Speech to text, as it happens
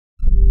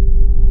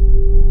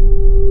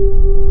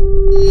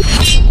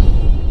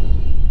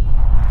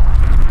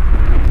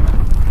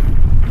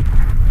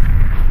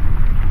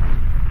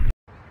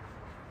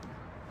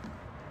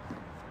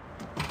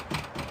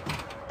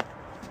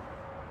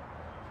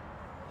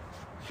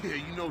Yeah,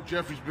 you know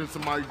Jeffrey's been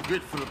somebody's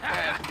bitch for the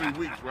past 3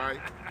 weeks, right?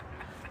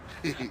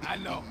 I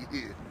know.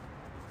 Yeah.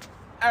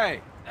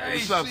 Hey. Hey,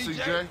 What's up, CJ?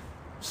 CJ?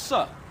 What's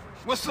up?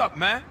 What's up,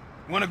 man?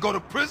 Wanna go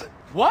to prison?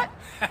 What?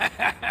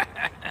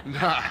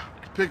 Nah,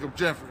 pick up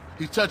Jeffrey.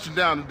 He's touching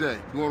down today.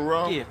 You wanna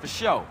roll? Yeah, for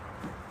sure.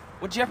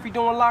 What Jeffrey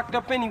doing locked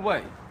up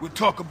anyway? We'll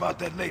talk about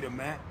that later,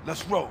 man.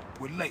 Let's roll.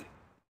 We're late.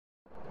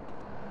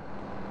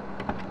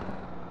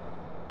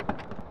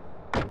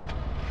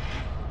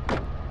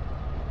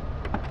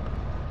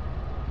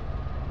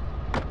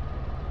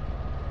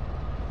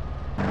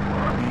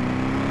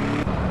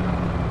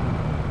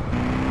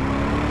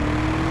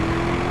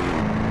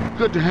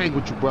 Good to hang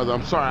with you, brother.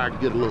 I'm sorry I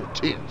can get a little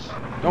tense.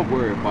 Don't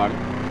worry about it.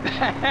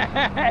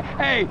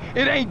 Hey,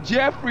 it ain't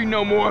Jeffrey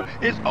no more.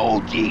 It's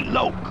OG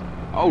Loke.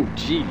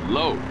 OG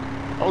Loke.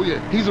 Oh, yeah,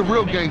 he's a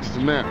real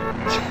gangster now.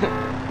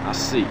 I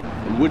see.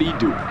 And what'd he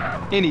do?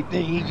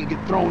 Anything he can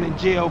get thrown in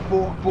jail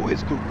for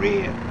his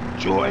career,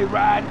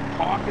 joyriding,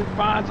 parking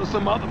fines, or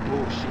some other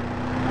bullshit.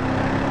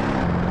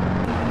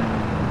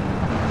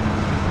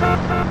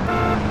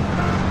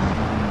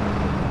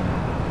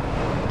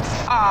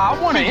 I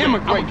want to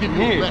immigrate give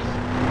from you a here. lesson.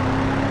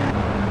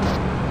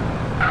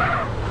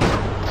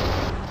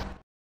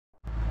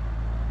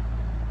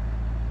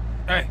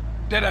 Hey,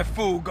 there that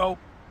fool go.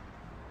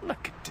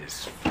 Look at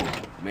this fool,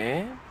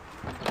 man.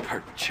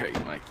 Hurt Jay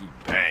like he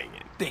banging.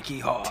 Think he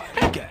hard.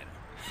 Look at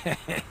him.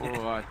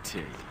 Boy, I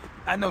tell you.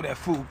 I know that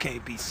fool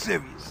can't be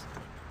serious.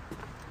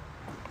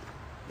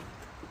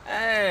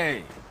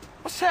 Hey,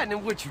 what's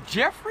happening with you,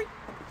 Jeffrey?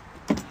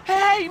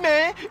 Hey,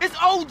 man, it's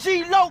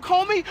OG Loke,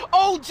 homie.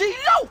 OG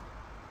Loke.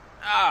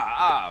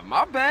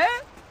 My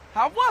bad.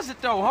 How was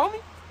it, though,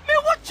 homie?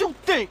 Man, what you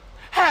think?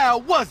 How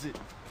was it?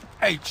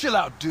 Hey, chill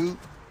out, dude.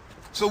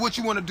 So what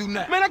you wanna do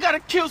now? Man, I gotta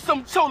kill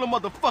some chola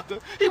motherfucker.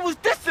 He was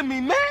dissing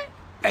me, man.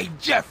 Hey,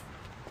 Jeff.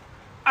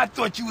 I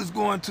thought you was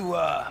going to,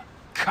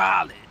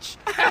 college.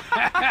 Man,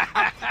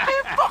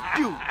 fuck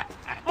you.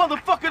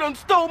 Motherfucker done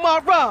stole my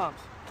rhymes.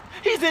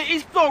 He's in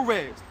East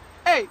Flores.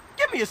 Hey,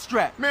 give me a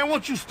strap. Man, why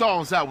don't you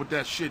stall us out with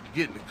that shit to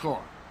get in the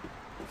car?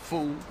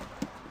 Fool.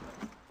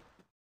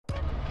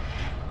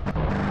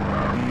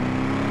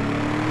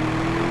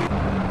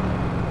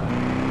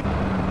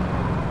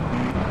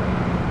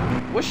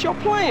 What's your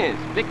plans,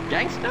 big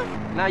gangster?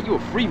 Now you a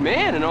free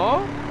man and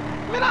all.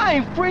 Man, I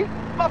ain't free.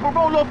 My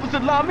parole officer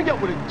lined me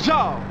up with a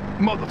job.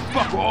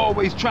 Motherfucker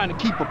always trying to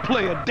keep a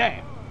player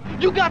down.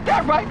 You got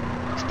that right.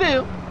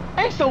 Still,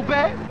 ain't so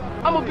bad.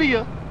 I'ma be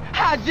a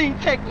hygiene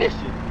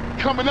technician.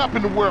 Coming up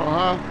in the world,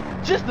 huh?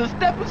 Just a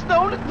stepping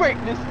stone to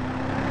greatness.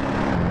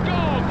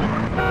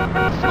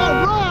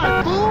 All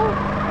right, fool!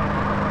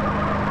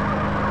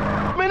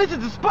 Man, this is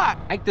the spot.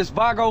 Ain't this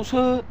Vago's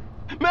hood?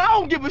 Man, I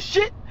don't give a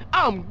shit.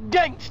 I'm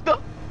gangster.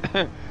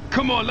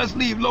 Come on, let's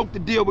leave Loke to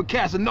deal with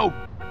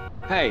Casanova.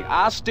 Hey,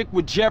 I'll stick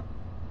with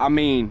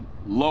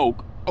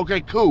Loke. Okay,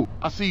 cool.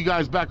 I'll see you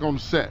guys back on the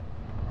set.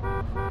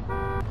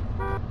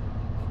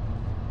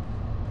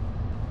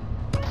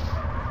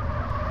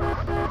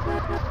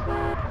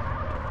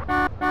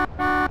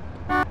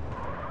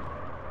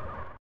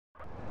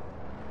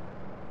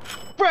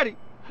 Freddy,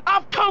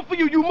 I've come for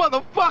you, you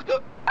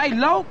motherfucker. Hey,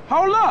 Loke,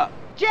 hold up.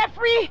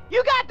 Jeffrey,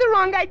 you got the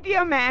wrong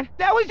idea, man.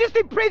 That was just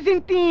a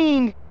prison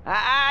thing.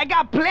 I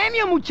got plenty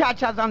of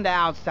muchachas on the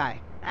outside.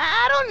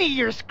 I don't need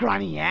your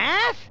scrawny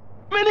ass.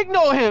 Man,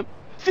 ignore him.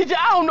 CJ,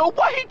 I don't know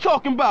what he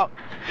talking about.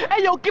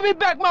 Hey, yo, give me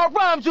back my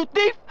rhymes, you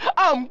thief.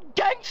 I'm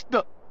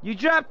gangster. You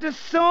dropped the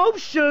soap,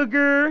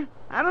 sugar.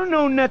 I don't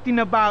know nothing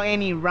about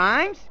any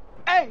rhymes.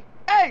 Hey,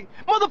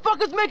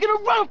 motherfuckers making a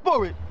run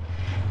for it.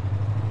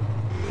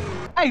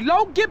 Hey,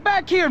 Loke, get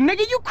back here,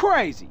 nigga. You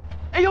crazy.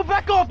 Hey, yo,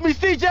 back off me,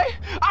 CJ.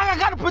 I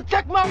gotta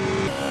protect my...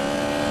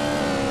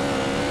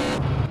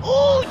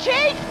 Ooh,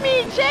 chase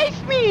me,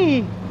 chase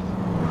me.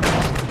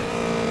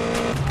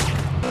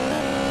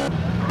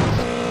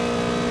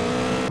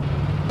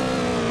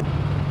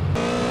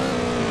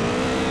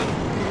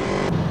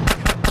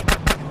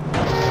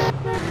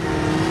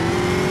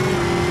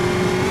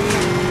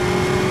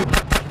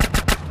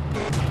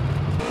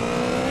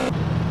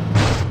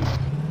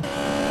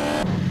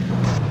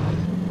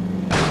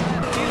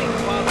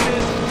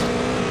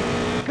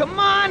 Come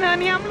on,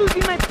 honey, I'm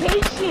losing my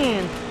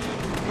patience.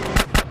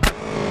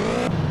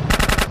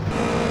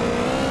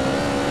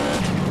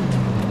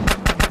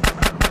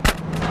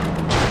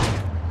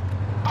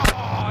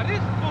 Oh,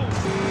 this fool.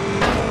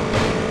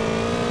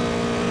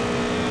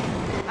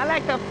 I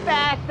like the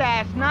fast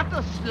ass, not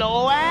the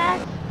slow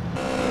ass.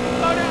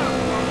 Slow down.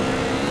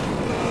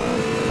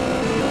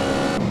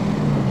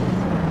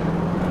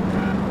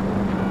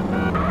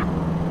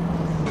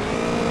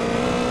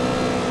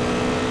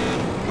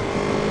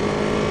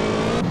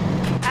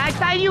 I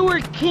thought you were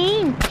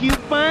king,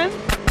 cute bun.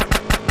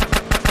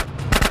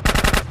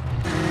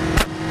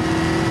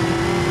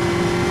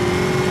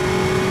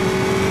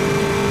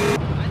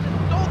 I just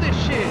stole this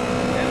shit.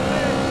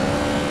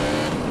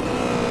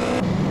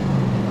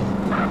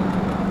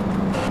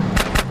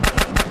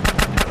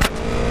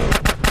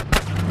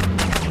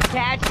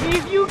 Catch me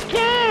if you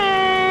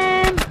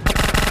can.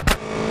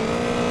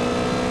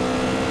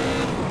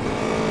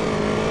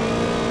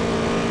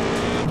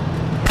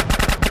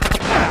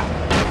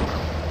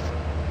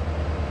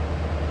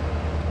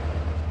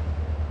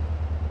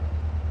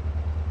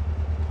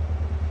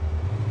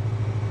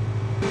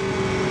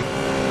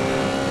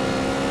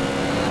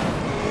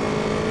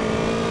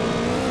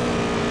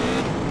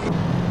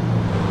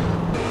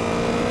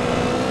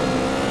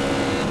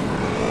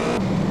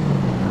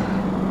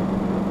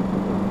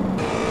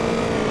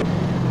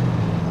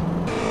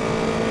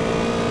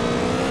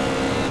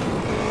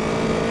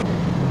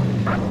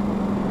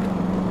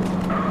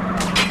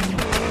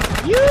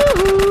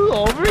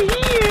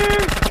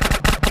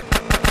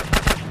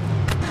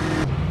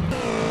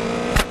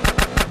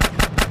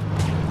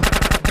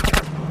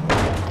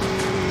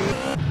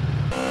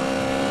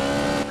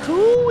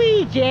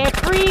 Hey,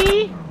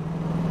 Jeffrey!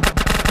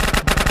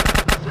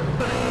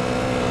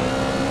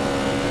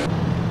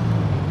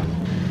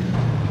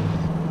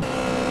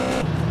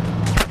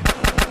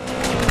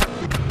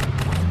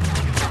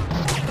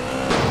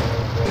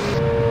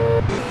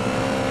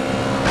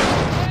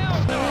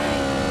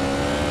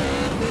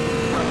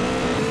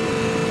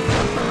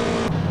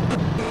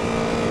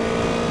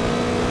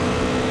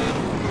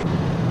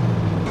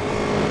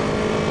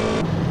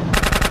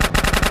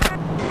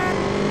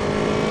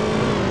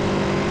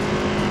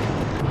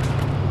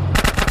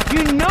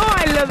 You know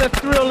I love the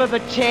thrill of the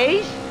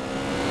chase.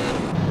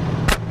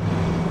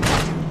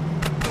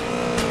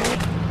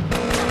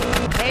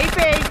 Hey,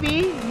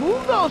 baby,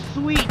 move those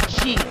sweet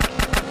cheeks.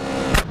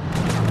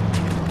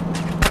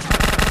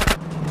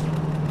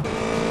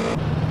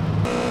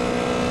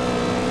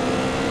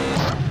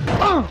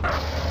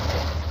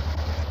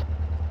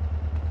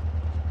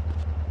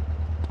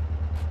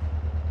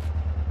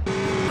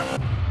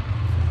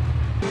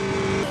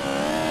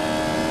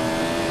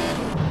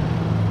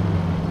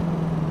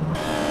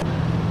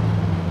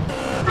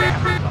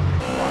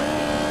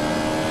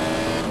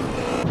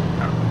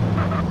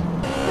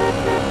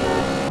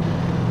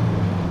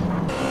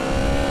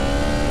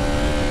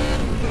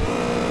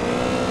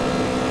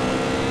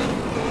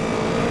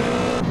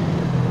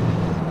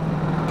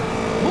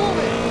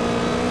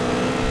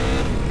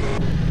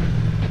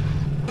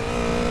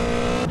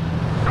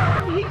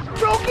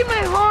 Broken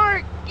my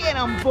heart! Get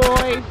 'em,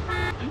 boys!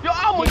 Yo,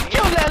 I'm gonna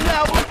kill that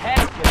loud.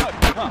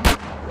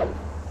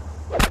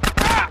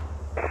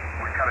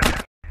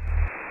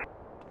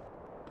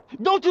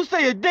 Don't you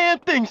say a damn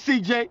thing,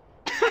 CJ.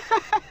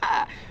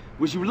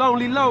 Was you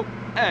lonely, Lo?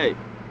 Hey,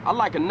 I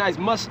like a nice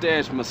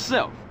mustache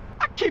myself.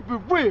 I keep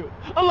it real,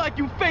 unlike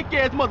you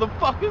fake-ass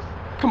motherfuckers.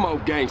 Come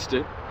on,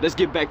 gangster. Let's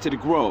get back to the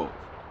Grove.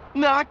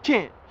 Nah, I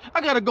can't.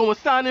 I gotta go and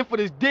sign in for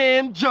this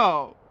damn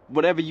job.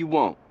 Whatever you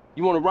want.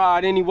 You want to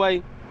ride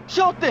anyway?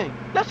 Sure thing.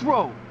 Let's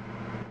roll.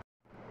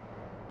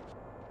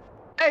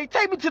 Hey,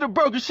 take me to the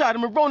burger shop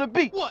in Marona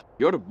Beach. What?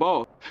 You're the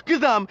boss.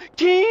 Cause I'm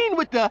keen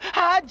with the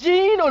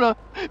hygiene on a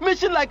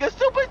mission like a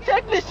super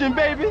technician,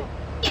 baby.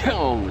 Get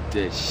on with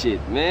that shit,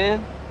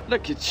 man.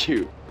 Look at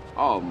you.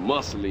 All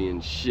muscly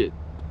and shit.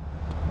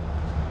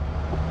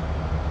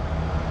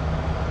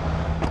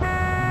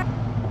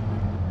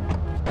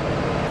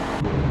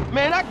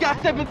 Man, I got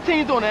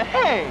 17s on a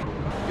hang.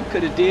 You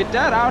could have did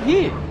that out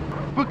here.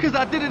 Because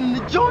I did it in the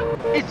joint,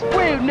 it's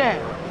real now.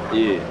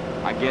 Yeah,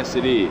 I guess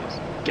it is,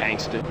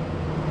 gangster.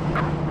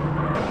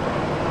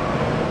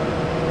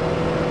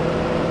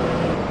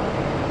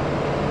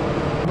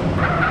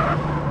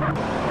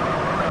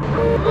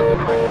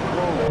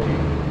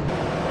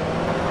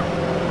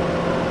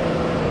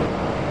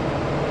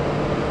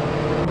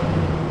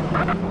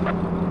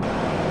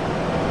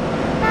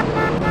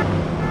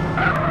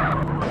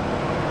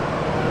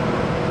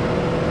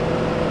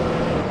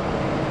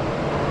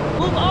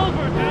 Move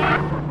over,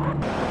 dude.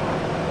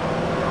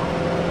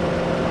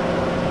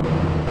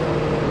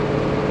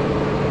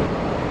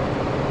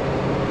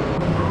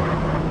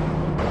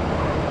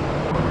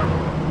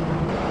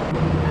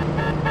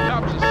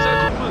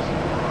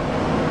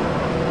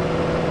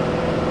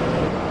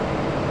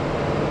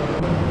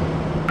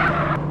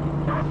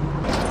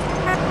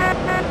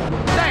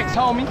 Thanks,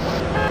 homie.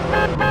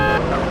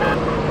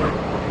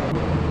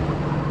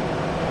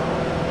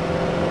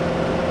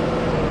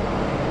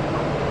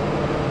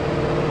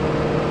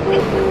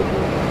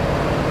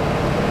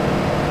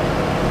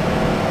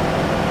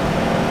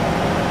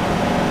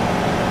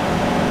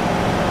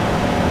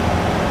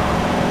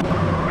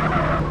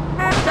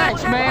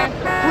 Thanks, man.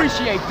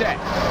 Appreciate that.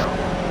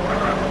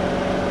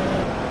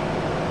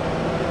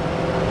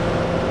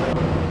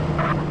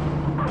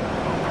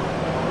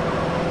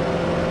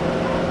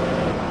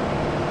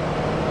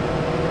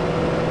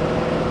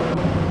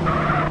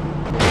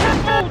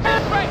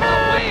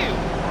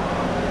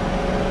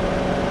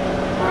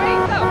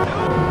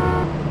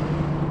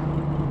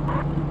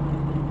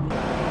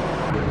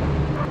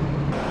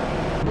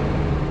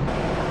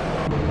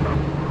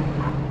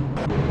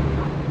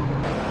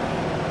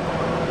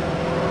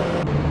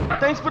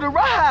 Thanks for the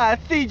ride,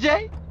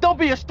 CJ. Don't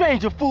be a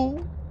stranger,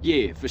 fool.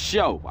 Yeah, for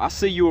sure. I'll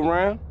see you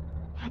around.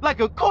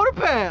 Like a quarter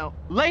pound.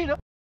 Later.